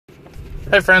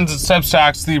Hey friends, it's Seb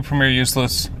Stocks, the Premier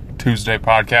Useless Tuesday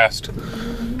podcast.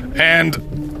 And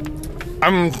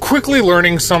I'm quickly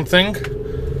learning something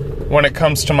when it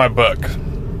comes to my book.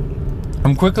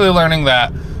 I'm quickly learning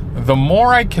that the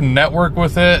more I can network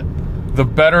with it, the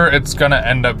better it's going to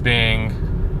end up being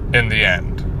in the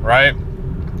end, right?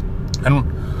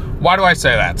 And why do I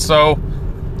say that? So,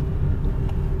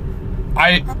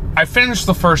 I finished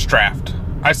the first draft.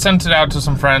 I sent it out to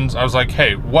some friends. I was like,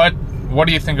 hey, what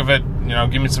do you think of it? You know,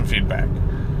 give me some feedback.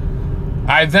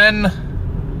 I then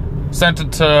sent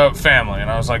it to family, and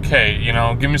I was like, hey, you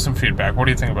know, give me some feedback. What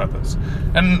do you think about this?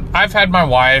 And I've had my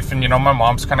wife and, you know, my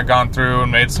mom's kind of gone through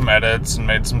and made some edits and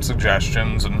made some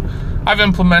suggestions, and I've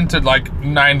implemented like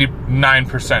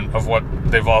 99% of what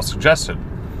they've all suggested.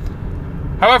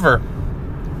 However,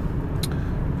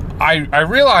 I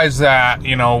realized that,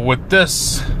 you know, with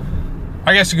this,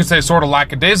 I guess you could say, sort of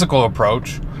lackadaisical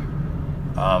approach,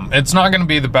 it's not going to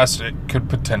be the best it could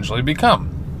potentially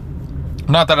become.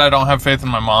 Not that I don't have faith in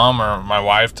my mom or my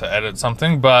wife to edit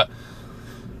something, but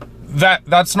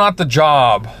that's not the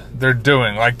job they're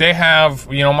doing. Like, they have,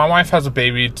 you know, my wife has a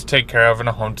baby to take care of and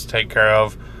a home to take care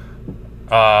of.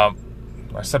 I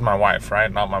said my wife,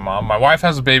 right? Not my mom. My wife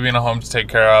has a baby and a home to take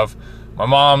care of. My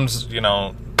mom's, you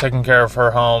know, taking care of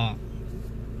her home,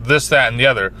 this, that, and the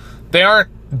other. They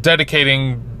aren't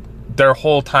dedicating their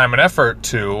whole time and effort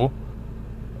to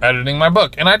editing my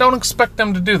book, and I don't expect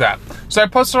them to do that. So I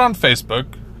posted on Facebook,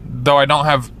 though I don't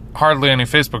have hardly any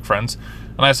Facebook friends,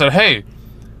 and I said, hey,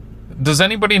 does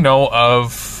anybody know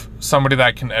of somebody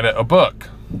that can edit a book?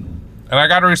 And I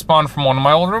got a response from one of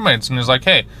my old roommates, and he's like,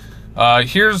 hey,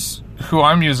 here's who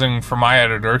I'm using for my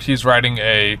editor. He's writing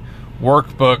a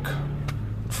workbook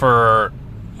for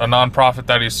a nonprofit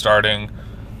that he's starting,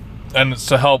 and it's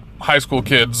to help high school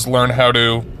kids learn how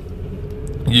to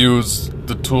use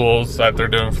the tools that they're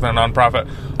doing for their nonprofit.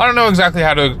 I don't know exactly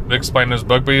how to explain his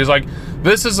book, but he's like,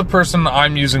 this is the person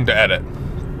I'm using to edit.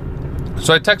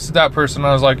 So I texted that person, and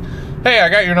I was like, hey, I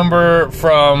got your number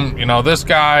from, you know, this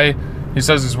guy. He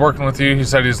says he's working with you. He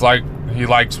said he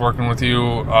likes working with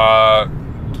you.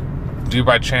 Do you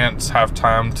by chance have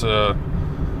time to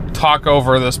talk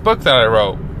over this book that I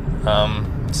wrote?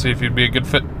 See if you'd be a good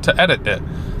fit to edit it.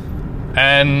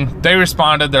 And they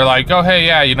responded, they're like, oh, hey,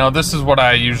 yeah, you know, this is what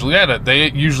I usually edit. They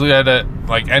usually edit,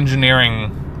 like,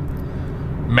 engineering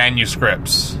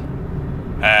manuscripts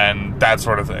and that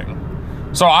sort of thing.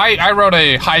 So I wrote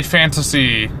a high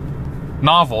fantasy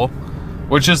novel,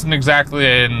 which isn't exactly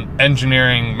an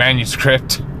engineering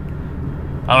manuscript.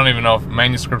 I don't even know if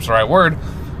manuscript's the right word.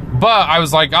 But I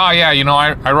was like, oh, yeah, you know,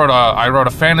 I wrote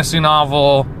a fantasy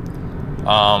novel.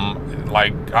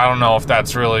 Like, I don't know if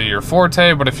that's really your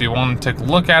forte, but if you want to take a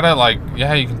look at it, like,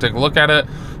 yeah, you can take a look at it.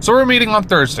 So we're meeting on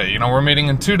Thursday. You know, we're meeting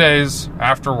in 2 days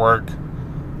after work.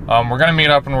 We're going to meet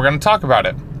up and we're going to talk about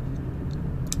it.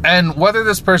 And whether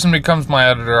this person becomes my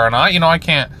editor or not, you know, I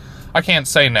can't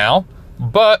say now,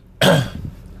 but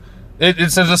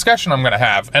it's a discussion I'm going to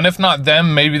have. And if not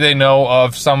them, maybe they know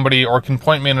of somebody or can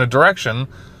point me in a direction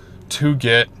to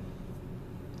get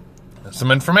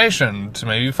some information, to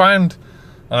maybe find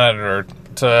an editor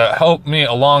to help me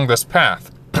along this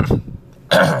path.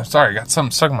 Sorry, got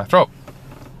something stuck in my throat.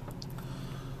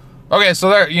 Okay, so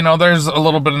there, you know, there's a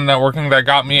little bit of networking that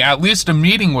got me at least a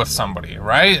meeting with somebody,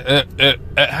 right? It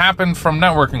happened from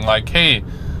networking, like, hey,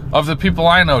 of the people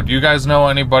I know, do you guys know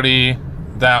anybody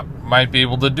that might be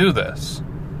able to do this?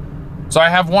 So I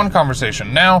have one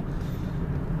conversation. Now,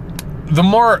 the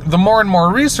more and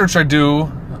more research I do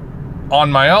on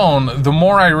my own, the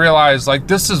more I realize, like,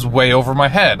 this is way over my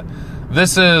head.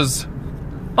 This is,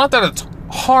 not that it's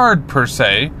hard per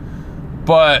se,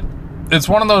 but it's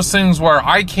one of those things where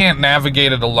I can't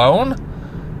navigate it alone,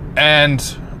 and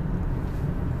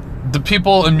the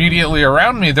people immediately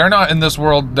around me, they're not in this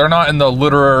world, they're not in the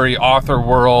literary author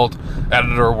world,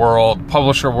 editor world,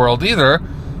 publisher world either,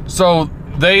 so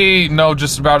they know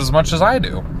just about as much as I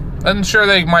do. And sure,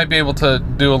 they might be able to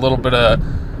do a little bit of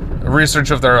research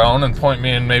of their own and point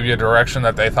me in maybe a direction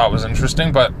that they thought was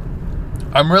interesting, but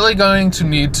I'm really going to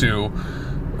need to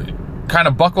kind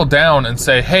of buckle down and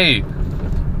say, hey,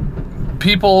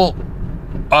 people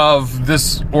of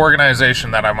this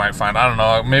organization that I might find, I don't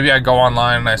know, maybe I go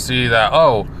online and I see that,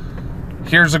 oh,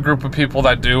 here's a group of people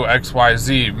that do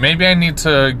XYZ. Maybe I need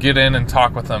to get in and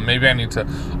talk with them.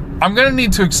 I'm going to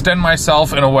need to extend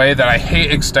myself in a way that I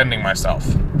hate extending myself,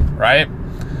 right?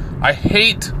 I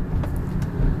hate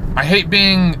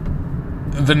being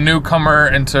the newcomer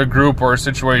into a group or a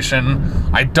situation.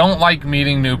 I don't like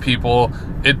meeting new people.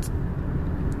 It's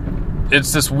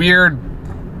this weird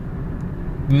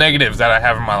negative that I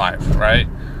have in my life, right?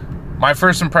 My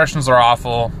first impressions are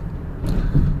awful.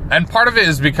 And part of it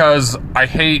is because I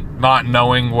hate not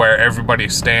knowing where everybody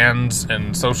stands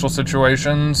in social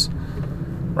situations,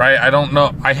 right?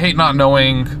 I hate not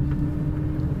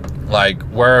knowing, like,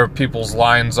 where people's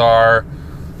lines are,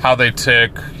 how they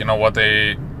tick, you know, what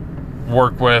they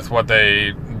work with, what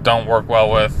they don't work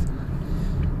well with.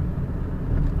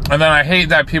 And then I hate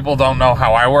that people don't know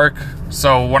how I work.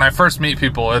 So when I first meet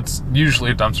people, it's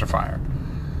usually a dumpster fire.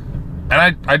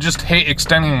 And I just hate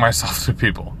extending myself to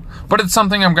people. But it's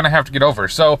something I'm going to have to get over.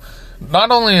 So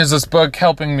not only is this book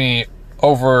helping me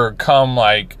overcome,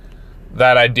 like,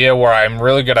 that idea where I'm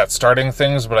really good at starting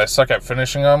things, but I suck at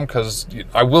finishing them, because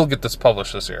I will get this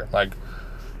published this year. Like,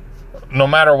 no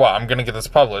matter what, I'm going to get this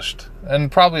published. And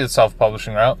probably the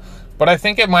self-publishing route. But I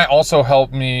think it might also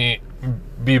help me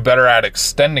be better at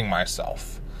extending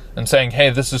myself and saying, hey,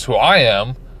 this is who I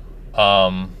am,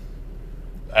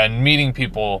 and meeting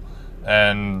people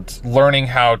and learning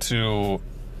how to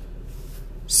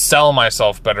sell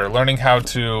myself better, learning how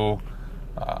to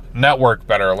network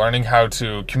better, learning how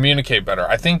to communicate better.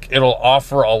 I think it'll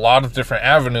offer a lot of different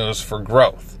avenues for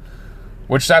growth,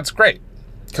 which that's great,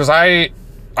 because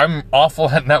I'm awful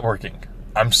at networking.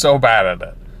 I'm so bad at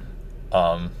it,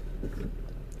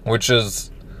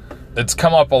 it's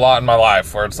come up a lot in my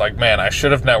life where it's like, man, I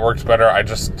should have networked better.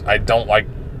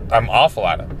 I'm awful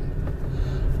at it.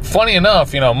 Funny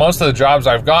enough, you know, most of the jobs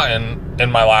I've gotten in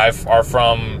my life are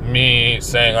from me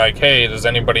saying, like, hey, does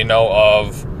anybody know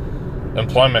of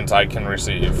employment I can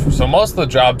receive? So most of the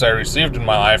jobs I received in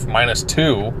my life, minus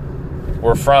 2,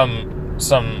 were from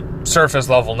some surface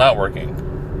level networking.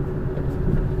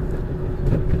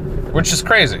 Which is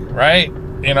crazy, right?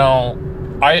 You know,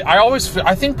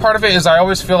 I think part of it is I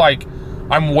always feel like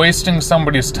I'm wasting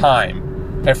somebody's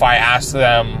time if I ask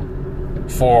them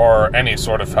for any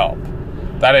sort of help.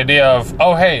 That idea of,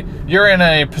 oh, hey, you're in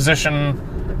a position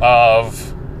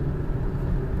of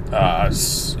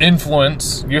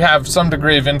influence. You have some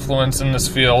degree of influence in this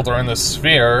field or in this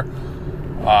sphere.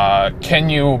 Can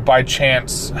you, by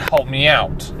chance, help me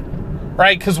out?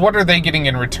 Right? Because what are they getting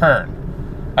in return?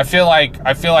 I feel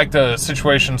like the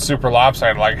situation's super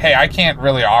lopsided. Like, hey, I can't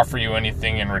really offer you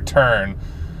anything in return.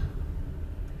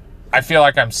 I feel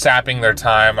like I'm sapping their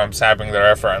time, I'm sapping their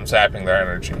effort, I'm sapping their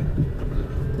energy.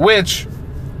 Which,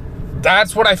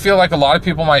 that's what I feel like a lot of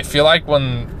people might feel like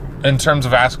when, in terms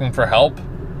of asking for help.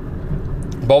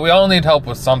 But we all need help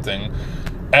with something.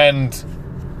 And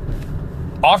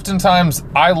oftentimes,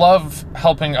 I love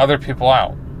helping other people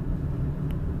out.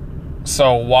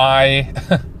 So why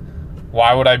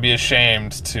would I be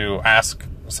ashamed to ask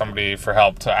somebody for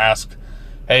help? To ask,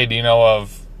 hey, do you know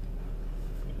of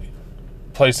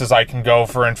places I can go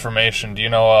for information? Do you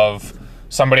know of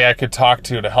somebody I could talk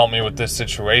to help me with this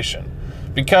situation?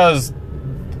 Because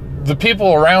the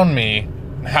people around me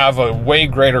have a way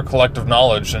greater collective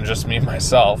knowledge than just me,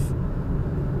 myself.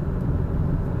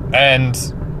 And,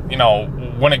 you know,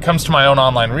 when it comes to my own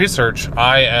online research,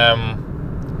 I am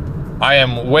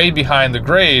way behind the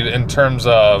grade in terms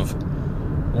of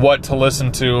what to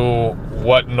listen to,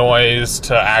 what noise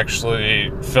to actually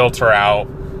filter out,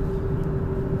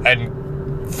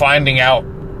 and finding out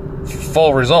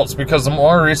full results. Because the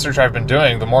more research I've been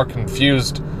doing, the more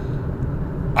confused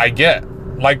I get.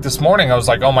 Like this morning, I was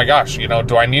like, oh my gosh, you know,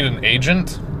 do I need an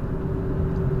agent?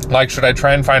 Like, should I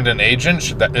try and find an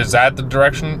agent? Is that the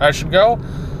direction I should go?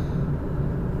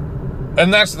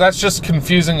 And that's just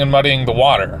confusing and muddying the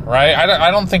water, right? I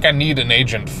don't think I need an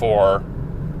agent for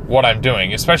what I'm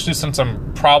doing, especially since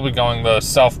I'm probably going the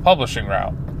self-publishing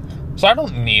route. So I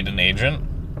don't need an agent.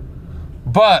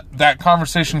 But that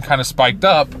conversation kind of spiked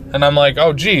up, and I'm like,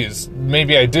 oh geez,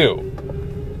 maybe I do.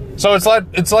 So it's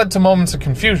led to moments of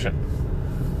confusion.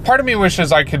 Part of me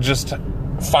wishes I could just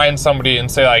find somebody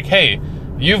and say, like, hey,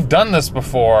 you've done this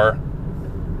before,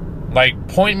 like,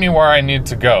 point me where I need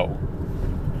to go.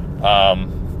 I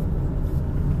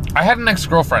had an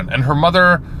ex-girlfriend, and her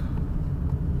mother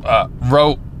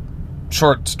wrote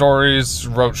short stories,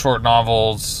 wrote short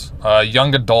novels,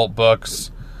 young adult books.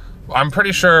 I'm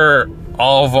pretty sure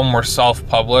all of them were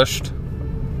self-published.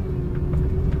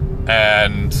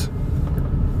 And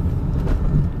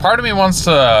part of me wants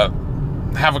to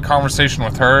have a conversation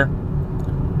with her.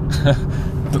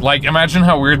 Like, imagine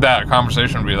how weird that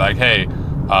conversation would be. Like, hey,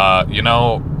 you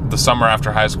know, the summer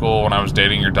after high school when I was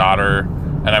dating your daughter,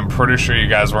 and I'm pretty sure you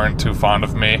guys weren't too fond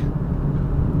of me,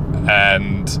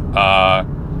 and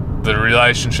the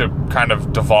relationship kind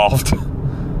of devolved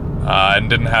and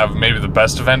didn't have maybe the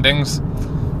best of endings.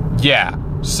 Yeah,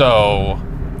 so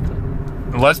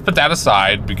let's put that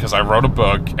aside, because I wrote a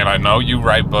book, and I know you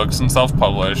write books and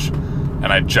self-publish, and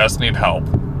I just need help.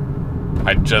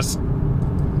 I just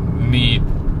need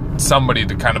somebody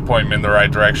to kind of point me in the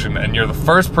right direction, and you're the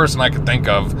first person I could think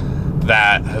of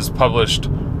that has published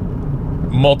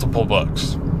multiple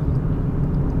books.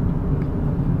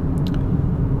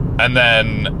 And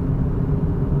then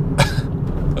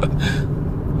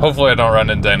hopefully I don't run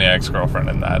into any ex-girlfriend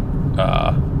in that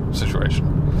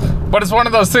situation. But it's one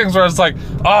of those things where it's like,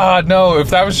 no, if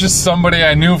that was just somebody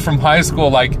I knew from high school,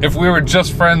 like, if we were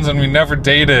just friends and we never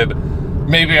dated,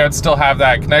 maybe I'd still have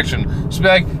that connection. Just be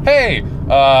like, hey,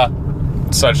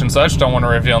 such and such, don't want to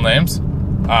reveal names.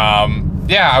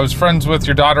 Yeah, I was friends with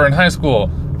your daughter in high school.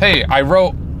 Hey, I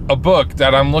wrote a book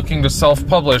that I'm looking to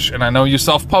self-publish, and I know you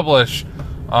self-publish.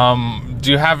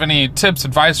 Do you have any tips,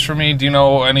 advice for me? Do you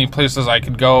know any places I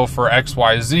could go for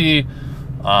XYZ?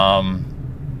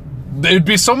 It'd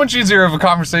be so much easier of a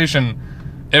conversation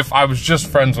if I was just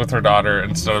friends with her daughter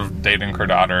instead of dating her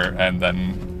daughter, and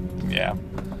then, yeah.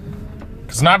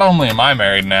 Because not only am I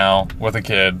married now with a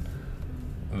kid,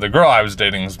 the girl I was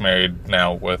dating is married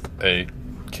now with a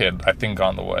kid, I think,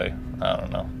 on the way. I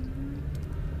don't know.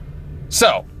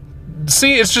 So,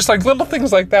 see, it's just like little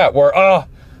things like that where,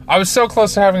 I was so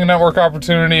close to having a network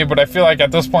opportunity, but I feel like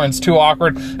at this point it's too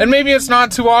awkward. And maybe it's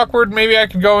not too awkward. Maybe I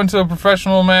could go into a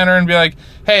professional manner and be like,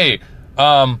 hey,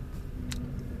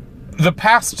 the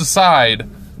past aside,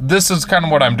 this is kind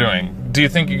of what I'm doing. Do you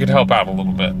think you could help out a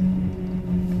little bit?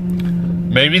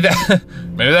 Maybe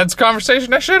that's a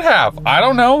conversation I should have. I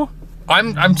don't know.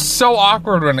 I'm so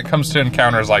awkward when it comes to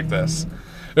encounters like this.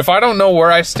 If I don't know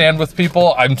where I stand with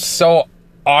people, I'm so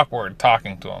awkward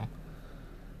talking to them.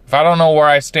 If I don't know where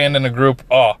I stand in a group,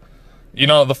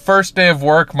 the first day of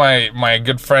work, my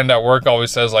good friend at work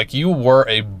always says, like, you were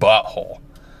a butthole.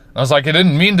 And I was like, I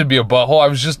didn't mean to be a butthole, I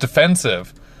was just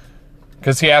defensive.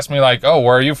 Because he asked me, like, oh,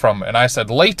 where are you from? And I said,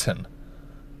 Layton.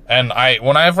 And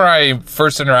whenever I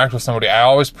first interact with somebody, I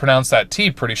always pronounce that T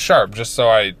pretty sharp, just so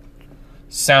I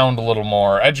sound a little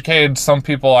more educated. Some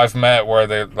people I've met where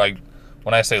they, like,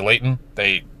 when I say Layton,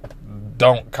 they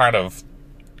don't kind of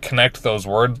connect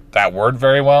that word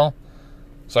very well.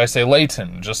 So I say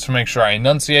Layton, just to make sure I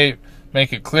enunciate,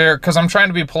 make it clear, because I'm trying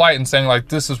to be polite and saying, like,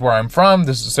 this is where I'm from,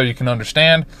 this is so you can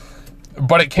understand.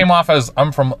 But it came off as,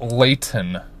 I'm from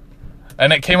Layton.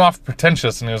 And it came off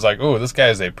pretentious, and he was like, ooh, this guy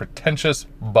is a pretentious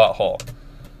butthole.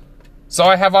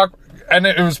 So and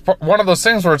it was one of those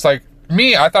things where it's like,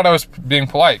 I thought I was being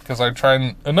polite, because I try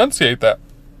and enunciate that.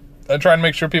 I try and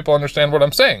make sure people understand what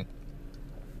I'm saying.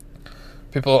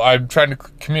 I'm trying to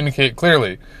communicate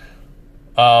clearly.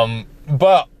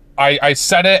 But I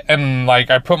said it, and, like,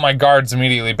 I put my guards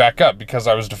immediately back up because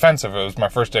I was defensive. It was my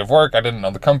first day of work. I didn't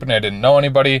know the company. I didn't know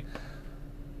anybody.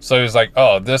 So he was like,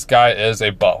 oh, this guy is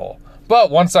a butthole. But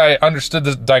once I understood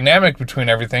the dynamic between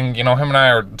everything, him and I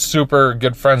are super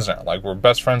good friends now. Like, we're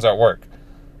best friends at work.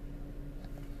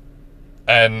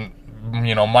 And,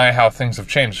 how things have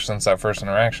changed since that first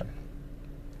interaction.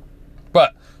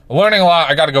 But learning a lot.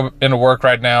 I got to go into work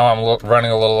right now. I'm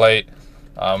running a little late.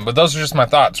 But those are just my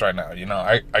thoughts right now.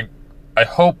 I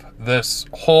hope this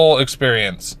whole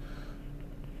experience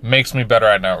makes me better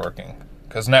at networking.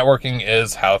 Because networking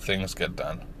is how things get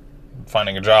done.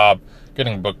 Finding a job,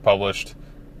 getting a book published,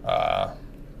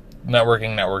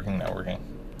 networking.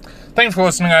 Thanks for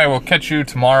listening. I will catch you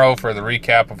tomorrow for the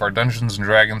recap of our Dungeons &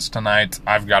 Dragons tonight.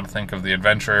 I've got to think of the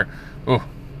adventure. Ooh,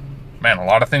 man, a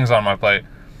lot of things on my plate.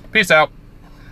 Peace out.